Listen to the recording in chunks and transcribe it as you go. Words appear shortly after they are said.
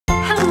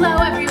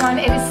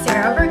it is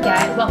Sarah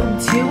Burgett. Welcome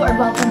to or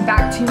welcome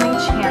back to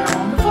my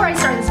channel. Before I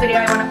start this video,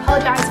 I want to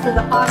apologize for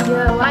the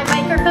audio. My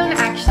microphone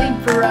actually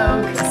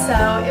broke,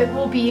 so it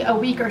will be a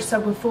week or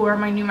so before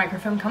my new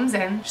microphone comes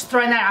in. Just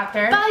throwing that out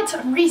there.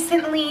 But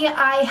recently,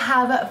 I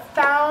have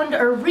found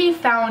or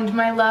refound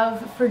my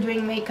love for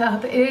doing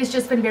makeup. It has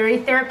just been very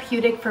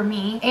therapeutic for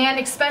me, and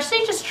especially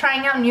just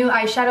trying out new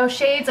eyeshadow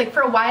shades. Like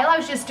for a while, I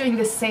was just doing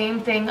the same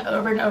thing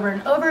over and over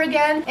and over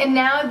again, and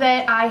now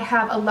that I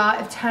have a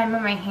lot of time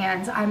on my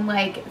hands, I'm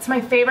like, it's my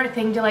favorite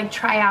thing to like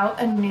try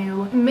out a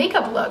new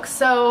makeup look.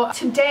 So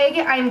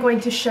today I'm going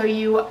to show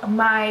you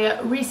my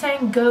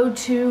recent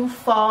go-to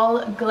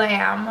fall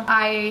glam.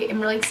 I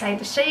am really excited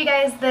to show you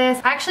guys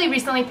this. I actually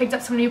recently picked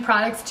up some new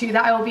products too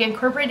that I will be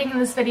incorporating in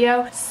this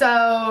video,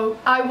 so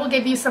I will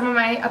give you some of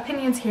my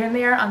opinions here and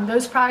there on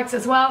those products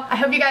as well. I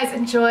hope you guys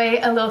enjoy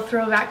a little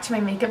throwback to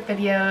my makeup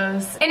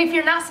videos, and if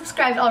you're not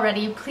subscribed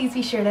already, please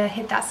be sure to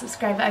hit that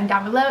subscribe button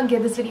down below and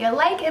give this video a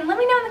like, and let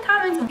me know in the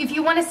comments if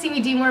you want to see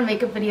me do more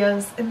makeup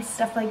videos and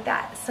stuff like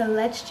that. So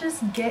let's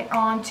just get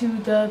on to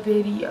the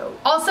video.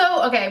 Also,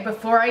 okay,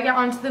 before I get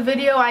onto the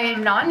video, I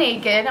am not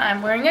naked.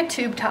 I'm wearing a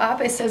tube top.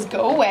 It says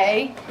go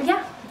away.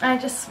 Yeah, I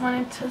just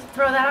wanted to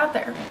throw that out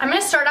there. I'm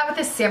gonna start out with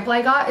this sample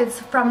I got. It's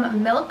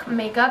from Milk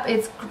Makeup.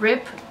 It's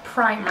Grip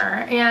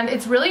Primer, and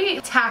it's really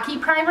tacky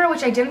primer,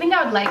 which I didn't think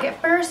I would like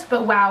at first,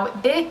 but wow,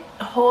 it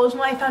holds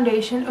my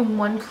foundation in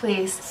one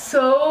place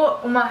so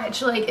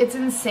much. Like, it's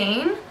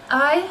insane.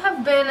 I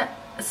have been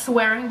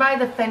swearing by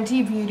the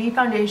Fenty Beauty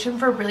foundation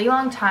for a really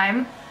long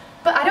time,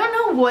 but I don't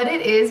know what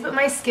it is, but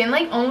my skin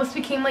like almost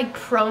became like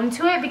prone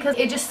to it because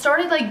it just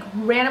started like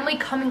randomly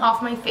coming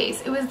off my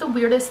face. It was the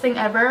weirdest thing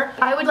ever.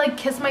 I would like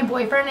kiss my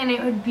boyfriend and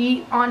it would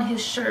be on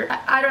his shirt.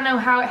 I don't know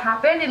how it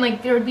happened, and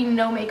like there would be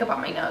no makeup on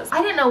my nose.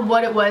 I didn't know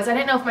what it was. I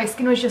didn't know if my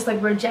skin was just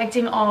like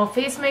rejecting all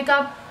face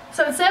makeup.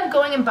 So instead of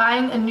going and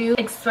buying a new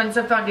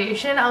expensive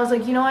foundation, I was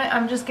like, you know what,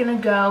 I'm just gonna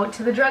go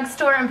to the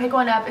drugstore and pick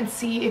one up and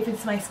see if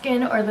it's my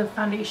skin or the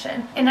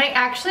foundation. And I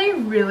actually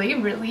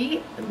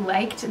really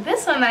liked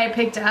this one that I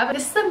picked up.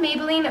 This is the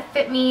Maybelline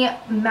Fit Me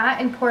Matte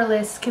and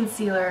Poreless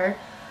Concealer.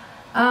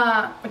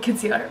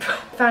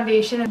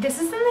 Foundation. This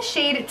is in the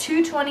shade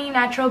 220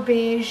 Natural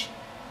Beige.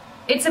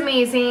 It's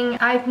amazing.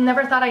 I've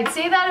never thought I'd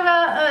say that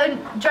about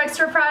a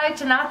drugstore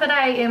product. Not that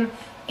I am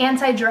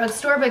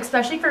anti-drugstore, but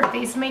especially for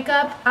face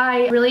makeup,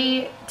 I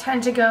really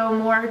tend to go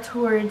more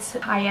towards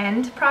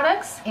high-end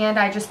products, and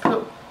I just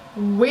put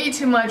way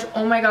too much.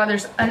 Oh my god,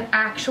 there's an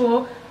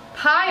actual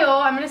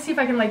pile. I'm gonna see if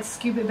I can like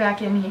scoop it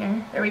back in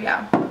here. There we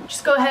go.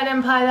 Just go ahead and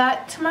apply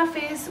that to my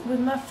face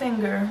with my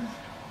finger.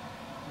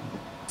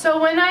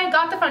 So when I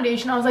got the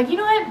foundation, I was like, you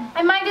know what,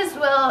 I might as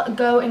well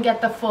go and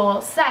get the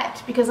full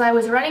set because I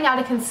was running out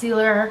of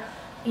concealer.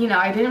 You know,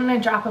 I didn't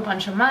want to drop a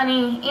bunch of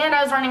money, and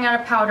I was running out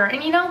of powder.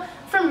 And you know,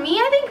 for me,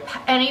 I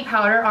think any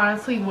powder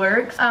honestly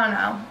works. I don't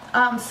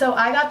know. So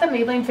I got the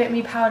Maybelline Fit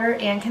Me powder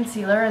and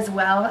concealer as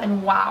well,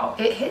 and wow,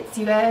 it hits,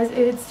 you guys.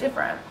 It's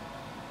different.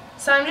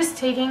 So I'm just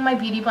taking my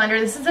beauty blender.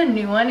 This is a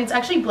new one. It's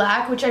actually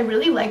black, which I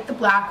really like the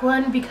black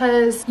one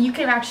because you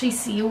can actually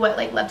see what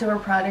like leftover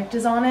product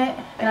is on it.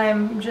 And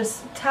I'm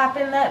just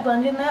tapping that,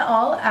 blending that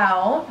all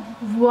out.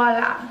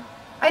 Voila.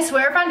 I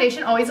swear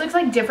foundation always looks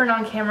like different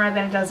on camera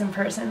than it does in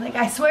person. Like,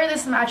 I swear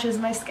this matches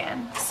my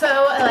skin. So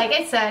like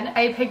I said,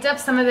 I picked up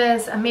some of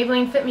this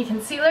Maybelline Fit Me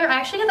concealer. I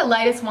actually got the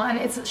lightest one.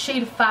 It's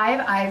shade 5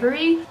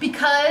 Ivory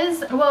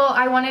because, well,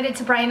 I wanted it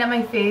to brighten up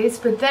my face,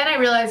 but then I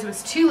realized it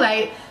was too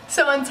light.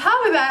 So on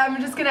top of that, I'm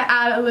just gonna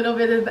add a little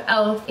bit of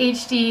e.l.f.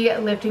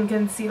 HD Lifting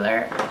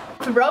Concealer.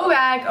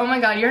 Throwback, oh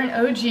my god, you're an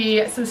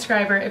OG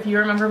subscriber if you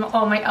remember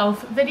all my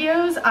e.l.f.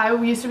 videos. I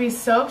used to be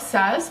so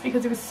obsessed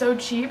because it was so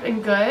cheap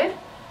and good.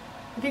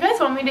 If you guys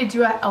want me to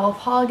do an e.l.f.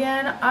 haul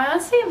again, I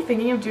honestly am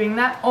thinking of doing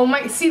that. Oh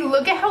my, see,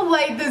 look at how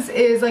light this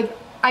is. Like,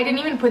 I didn't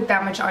even put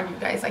that much on, you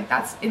guys. Like,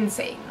 that's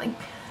insane. Like,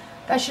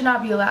 that should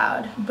not be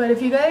allowed. But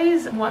if you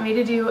guys want me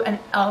to do an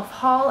e.l.f.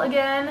 haul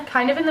again,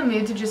 kind of in the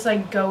mood to just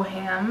like go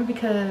ham,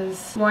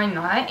 because why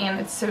not? And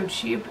it's so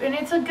cheap and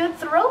it's a good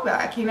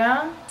throwback, you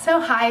know?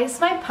 So hi, it's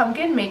my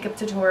pumpkin makeup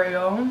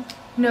tutorial.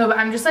 No, but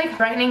I'm just like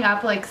brightening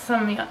up like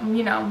some,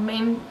 you know,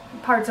 main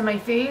parts of my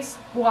face.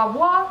 Blah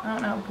blah. I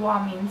don't know what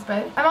blah means,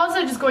 but I'm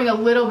also just going a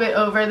little bit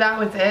over that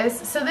with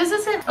this. So this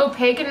isn't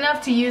opaque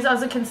enough to use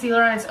as a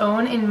concealer on its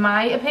own, in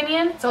my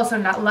opinion. It's also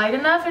not light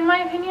enough, in my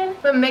opinion.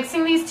 But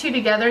mixing these two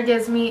together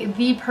gives me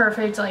the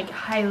perfect like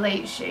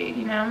highlight shade,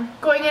 you know?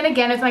 Going in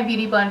again with my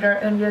beauty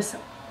blender and just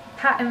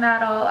patting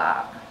that all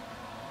out.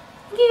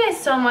 Thank you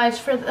guys so much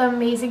for the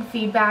amazing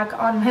feedback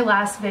on my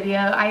last video.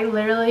 I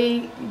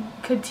literally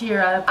could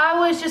tear up.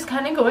 I was just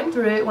kind of going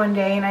through it one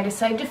day and I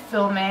decided to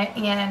film it,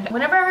 and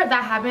whenever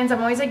that happens,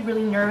 I'm always like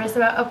really nervous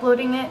about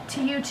uploading it to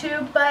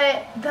YouTube,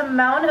 but the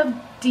amount of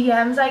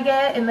DMs I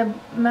get and the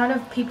amount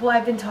of people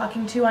I've been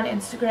talking to on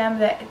Instagram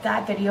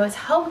that video has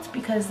helped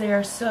because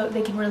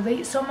they can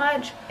relate so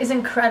much is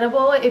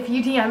incredible. If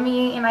you DM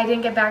me and I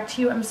didn't get back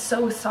to you, I'm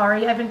so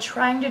sorry. I've been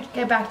trying to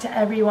get back to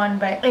everyone,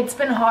 but it's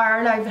been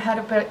hard. I've had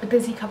a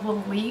busy couple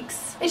of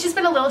weeks. It's just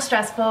been a little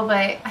stressful,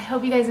 but I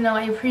hope you guys know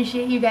I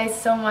appreciate you guys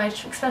so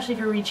much, especially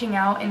for reaching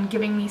out and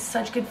giving me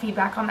such good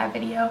feedback on that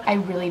video. I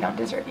really don't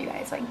deserve you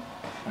guys. Like,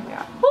 oh my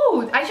god.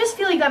 Ooh, I just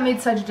feel like that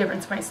made such a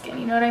difference to my skin,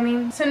 you know what I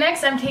mean? So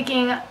next I'm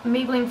taking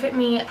Maybelline Fit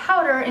Me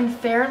powder in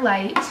Fair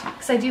Light,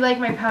 because I do like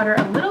my powder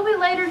a little bit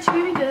lighter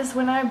too, because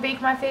when I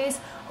bake my face,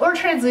 or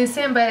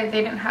translucent, but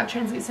they didn't have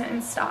translucent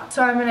in stock.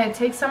 So I'm gonna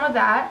take some of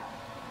that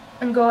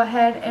and go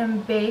ahead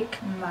and bake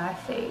my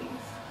face.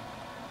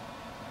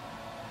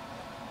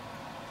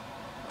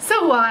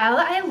 So while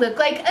I look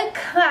like a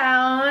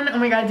clown, oh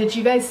my god, did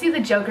you guys see the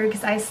Joker?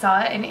 Because I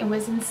saw it and it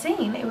was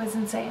insane. It was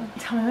insane.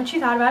 Tell me what you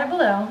thought about it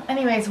below.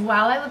 Anyways,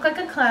 while I look like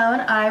a clown,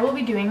 I will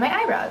be doing my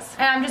eyebrows.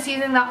 And I'm just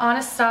using the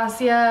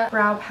Anastasia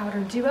Brow Powder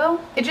Duo.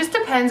 It just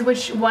depends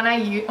which one I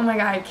use. Oh my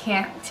god, I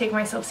can't take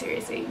myself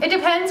seriously. It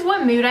depends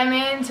what mood I'm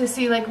in to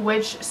see like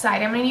which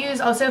side I'm going to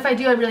use. Also, if I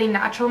do a really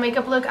natural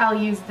makeup look, I'll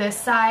use this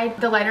side,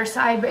 the lighter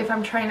side. But if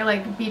I'm trying to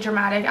like be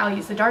dramatic, I'll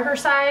use the darker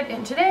side.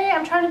 And today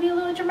I'm trying to be a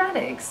little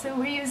dramatic, so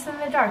we're using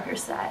the darker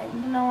side,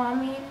 you know what I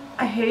mean?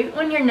 I hate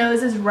when your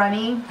nose is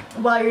runny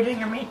while you're doing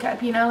your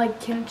makeup, you know? Like,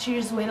 can't you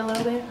just wait a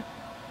little bit?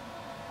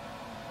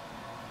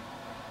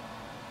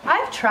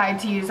 I've tried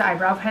to use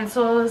eyebrow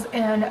pencils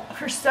and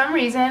for some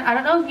reason, I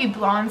don't know if you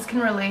blondes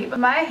can relate, but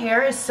my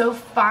hair is so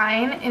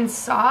fine and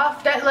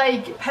soft that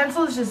like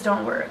pencils just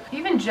don't work.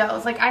 Even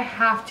gels, like I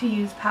have to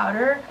use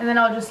powder and then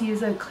I'll just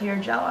use a clear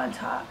gel on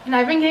top. And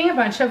I've been getting a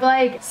bunch of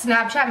like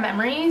Snapchat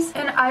memories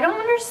and I don't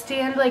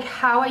understand like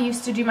how I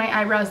used to do my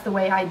eyebrows the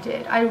way I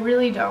did. I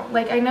really don't.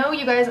 Like I know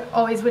you guys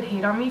always would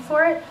hate on me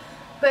for it,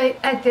 but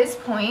at this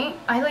point,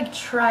 I like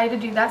try to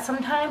do that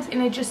sometimes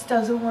and it just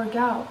doesn't work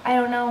out. I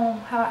don't know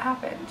how it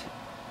happened.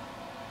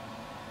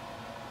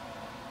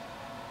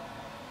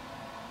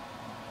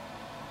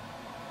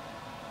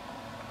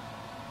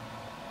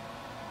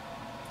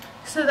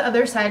 So the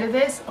other side of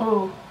this,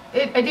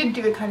 I did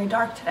do it kind of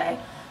dark today.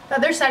 The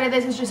other side of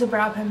this is just a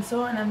brow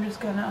pencil and I'm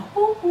just gonna,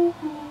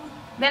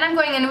 Then I'm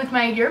going in with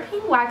my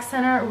European Wax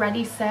Center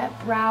Ready Set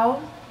Brow.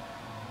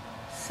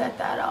 Set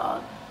that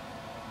up.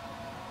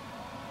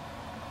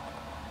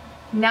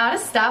 Now to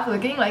stop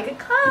looking like a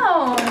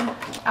clown.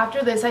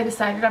 After this, I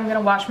decided I'm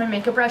gonna wash my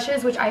makeup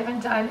brushes, which I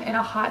haven't done in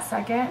a hot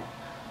second.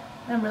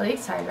 I'm really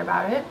excited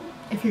about it.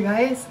 If you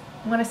guys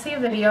want to see a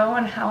video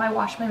on how I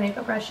wash my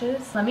makeup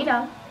brushes, let me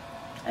know.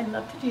 I'd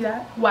love to do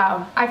that.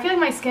 Wow, I feel like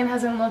my skin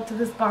hasn't looked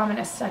this bomb in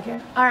a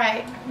second.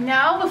 Alright,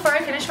 now before I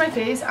finish my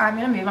face, I'm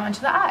gonna move on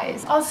to the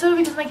eyes. Also,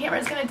 because my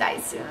camera's gonna die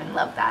soon,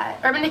 love that.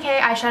 Urban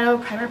Decay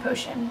Eyeshadow Primer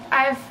Potion.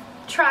 I've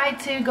tried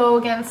to go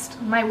against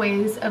my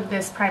ways of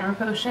this primer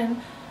potion,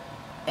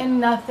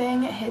 and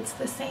nothing hits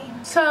the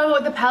same. So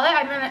the palette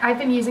I've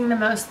been using the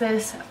most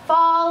this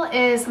fall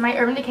is my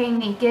Urban Decay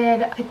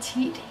Naked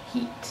Petite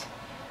Heat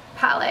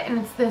palette, and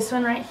it's this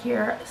one right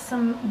here.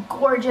 Some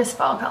gorgeous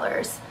fall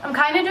colors. I'm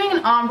kind of doing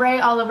an ombre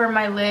all over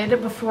my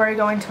lid before I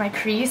go into my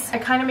crease. I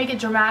kind of make it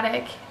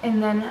dramatic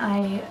and then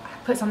I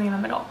put something in the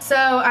middle. So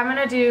I'm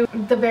gonna do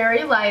the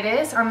very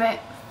lightest on the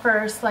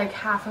first like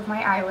half of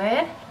my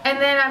eyelid, and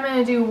then I'm going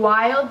to do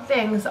Wild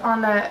Things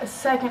on the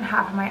second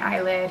half of my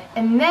eyelid,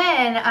 and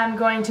then I'm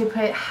going to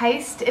put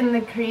Heist in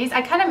the crease.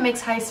 I kind of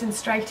mix Heist and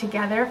Strike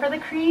together for the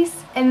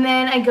crease, and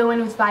then I go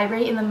in with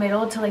Vibrate in the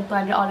middle to like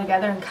blend it all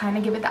together and kind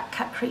of give it that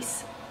cut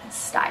crease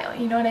style,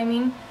 you know what I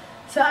mean?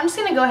 So I'm just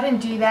going to go ahead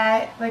and do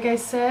that. Like I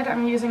said,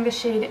 I'm using the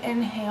shade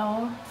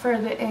Inhale for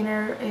the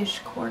inner-ish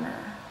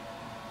corner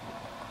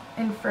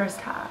and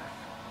first half.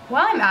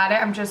 While I'm at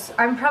it,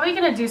 I'm probably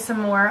going to do some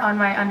more on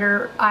my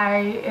under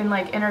eye and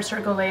like inner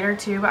circle later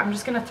too, but I'm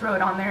just going to throw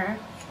it on there.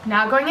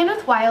 Now going in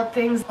with Wild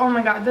Things. Oh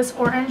my god, this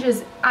orange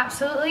is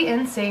absolutely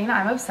insane.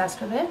 I'm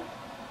obsessed with it.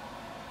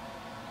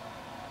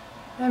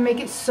 I make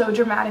it so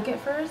dramatic at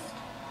first.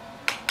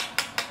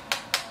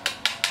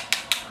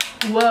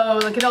 Whoa,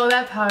 look at all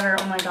that powder.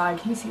 Oh my god,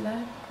 can you see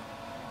that?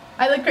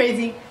 I look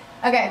crazy.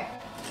 Okay.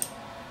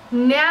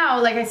 Now,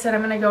 like I said,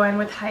 I'm going to go in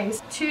with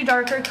Heist. Two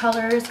darker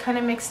colors kind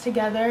of mixed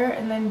together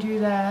and then do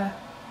the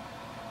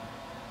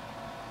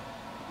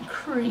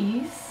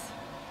crease.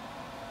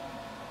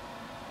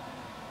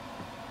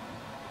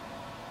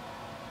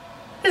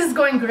 This is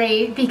going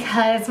great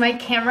because my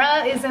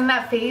camera is in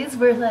that phase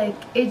where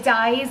like it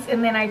dies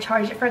and then I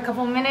charge it for a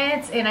couple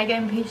minutes and I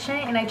get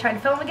impatient and I try to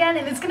film again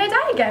and it's going to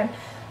die again.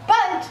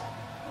 But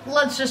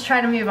let's just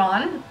try to move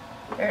on.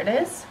 There it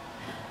is.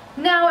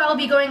 Now I'll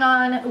be going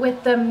on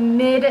with the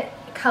mid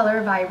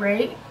color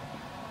Vibrate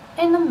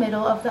in the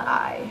middle of the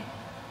eye.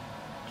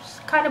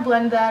 Just kind of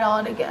blend that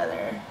all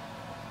together.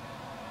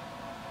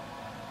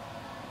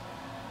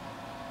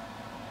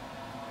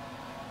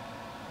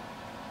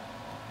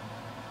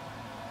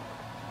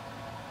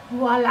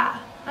 Voila.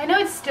 I know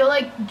it's still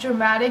like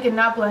dramatic and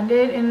not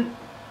blended, and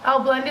I'll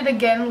blend it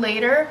again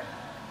later,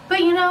 but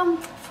you know,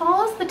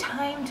 Fall's the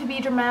time to be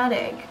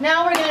dramatic.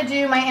 Now we're gonna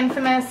do my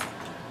infamous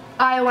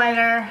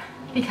eyeliner,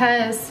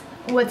 because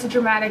what's a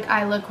dramatic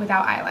eye look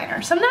without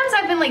eyeliner? Sometimes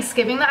I've been like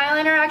skipping the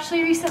eyeliner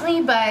actually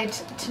recently, but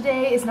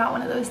today is not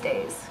one of those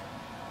days.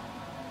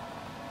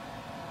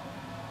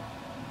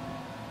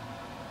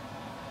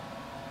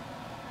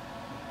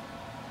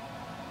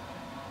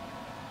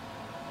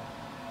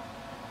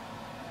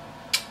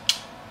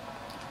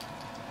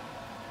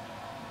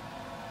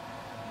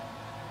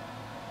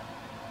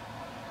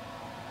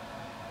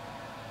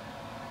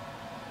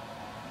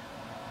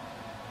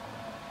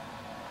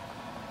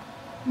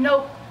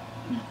 Nope,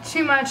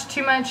 too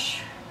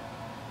much.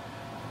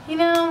 You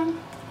know,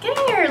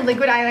 getting your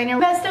liquid eyeliner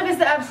messed up is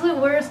the absolute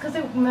worst because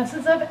it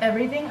messes up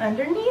everything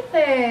underneath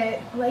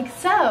it, like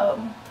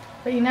so.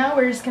 But you know,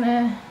 we're just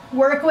gonna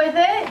work with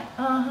it.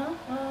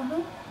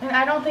 And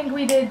I don't think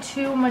we did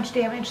too much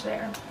damage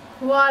there.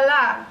 Voila.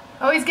 I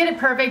always get it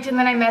perfect and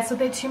then I mess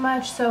with it too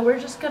much, so we're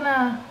just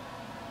gonna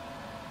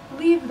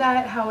leave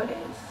that how it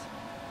is.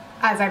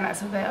 As I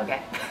mess with it,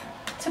 okay.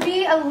 To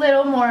be a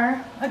little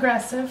more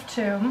aggressive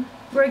too,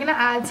 we're gonna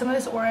add some of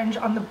this orange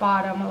on the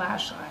bottom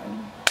lash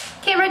line.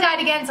 Camera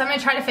died again, so I'm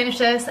gonna try to finish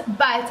this,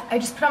 but I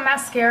just put on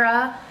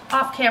mascara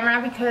off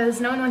camera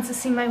because no one wants to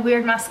see my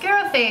weird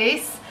mascara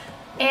face.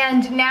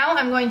 And now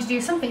I'm going to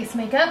do some face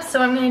makeup.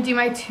 So I'm gonna do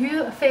my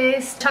Too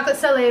Faced Chocolate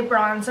Soleil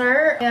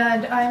bronzer,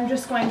 and I'm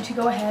just going to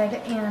go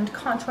ahead and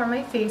contour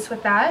my face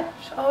with that.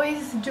 Just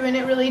always doing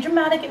it really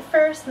dramatic at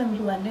first, then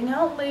blending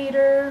out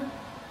later.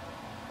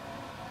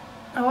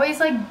 I always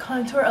like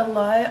contour a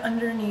lot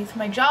underneath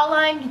my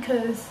jawline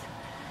because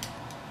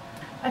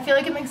I feel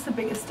like it makes the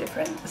biggest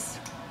difference.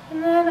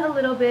 And then a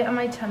little bit on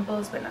my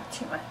temples, but not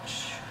too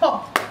much.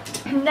 Oh,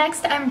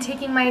 next I'm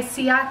taking my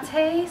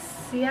Ciate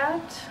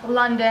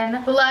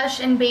London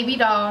blush in Baby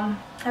Doll.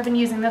 I've been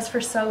using this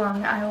for so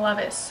long. I love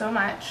it so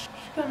much.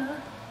 Just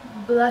gonna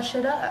blush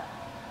it up.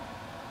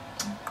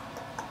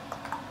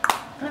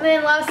 And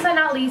then last but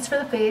not least for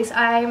the face,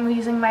 I'm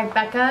using my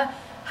Becca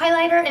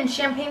highlighter in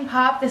Champagne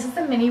Pop. This is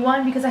the mini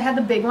one because I had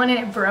the big one and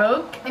it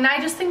broke. And I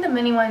just think the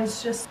mini one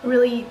is just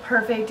really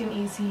perfect and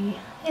easy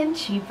and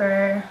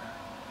cheaper.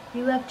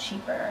 We love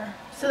cheaper.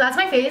 So that's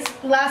my face.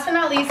 Last but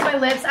not least, my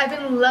lips. I've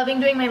been loving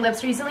doing my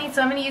lips recently,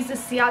 so I'm going to use the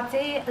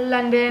Ciate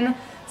London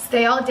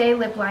Stay All Day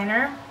lip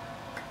liner.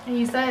 I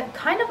use that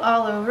kind of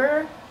all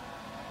over.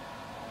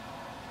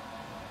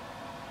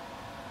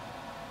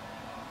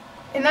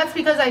 And that's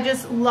because I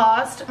just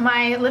lost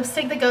my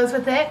lipstick that goes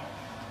with it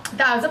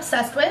that I was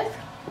obsessed with.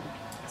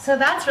 So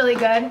that's really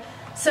good.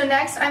 So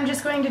next I'm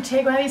just going to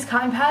take one of these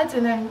cotton pads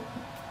and then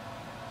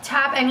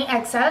tap any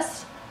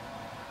excess.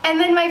 And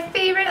then my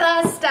favorite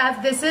last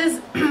step, this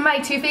is my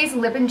Too Faced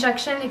Lip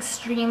Injection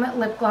Extreme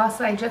Lip Gloss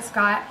that I just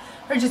got,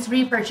 or just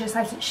repurchased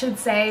I should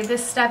say.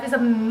 This stuff is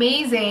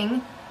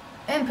amazing.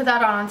 And put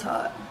that on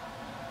top.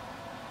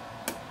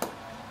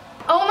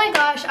 Oh my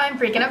gosh, I'm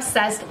freaking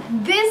obsessed.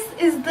 This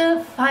is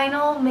the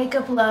final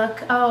makeup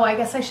look. Oh, I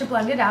guess I should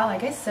blend it out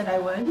like I said I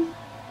would.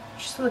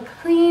 Just look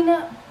clean.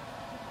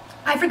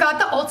 I forgot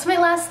the ultimate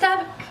last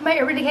step, my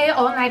Urban Decay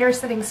All Nighter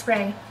Setting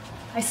Spray.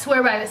 I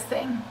swear by this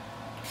thing.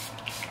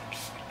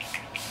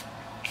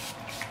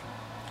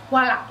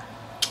 Voila.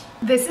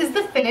 This is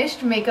the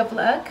finished makeup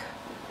look.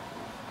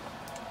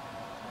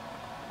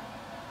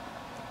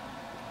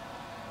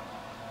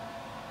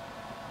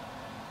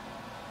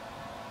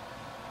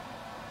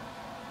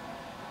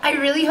 I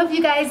really hope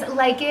you guys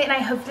like it, and I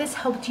hope this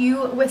helped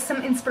you with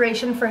some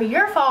inspiration for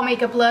your fall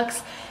makeup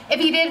looks.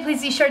 If you did,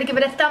 please be sure to give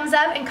it a thumbs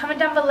up and comment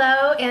down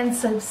below and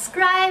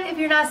subscribe if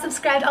you're not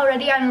subscribed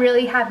already. I'm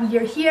really happy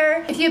you're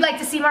here. If you'd like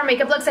to see more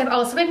makeup looks, I've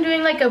also been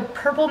doing like a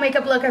purple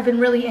makeup look I've been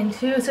really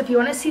into, so if you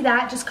want to see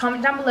that, just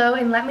comment down below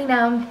and let me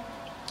know.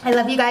 I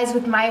love you guys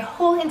with my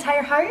whole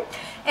entire heart,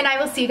 and I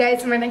will see you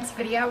guys in my next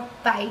video.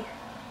 Bye.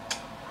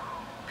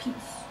 Peace.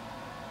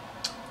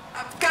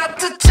 I've got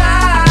the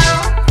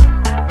time.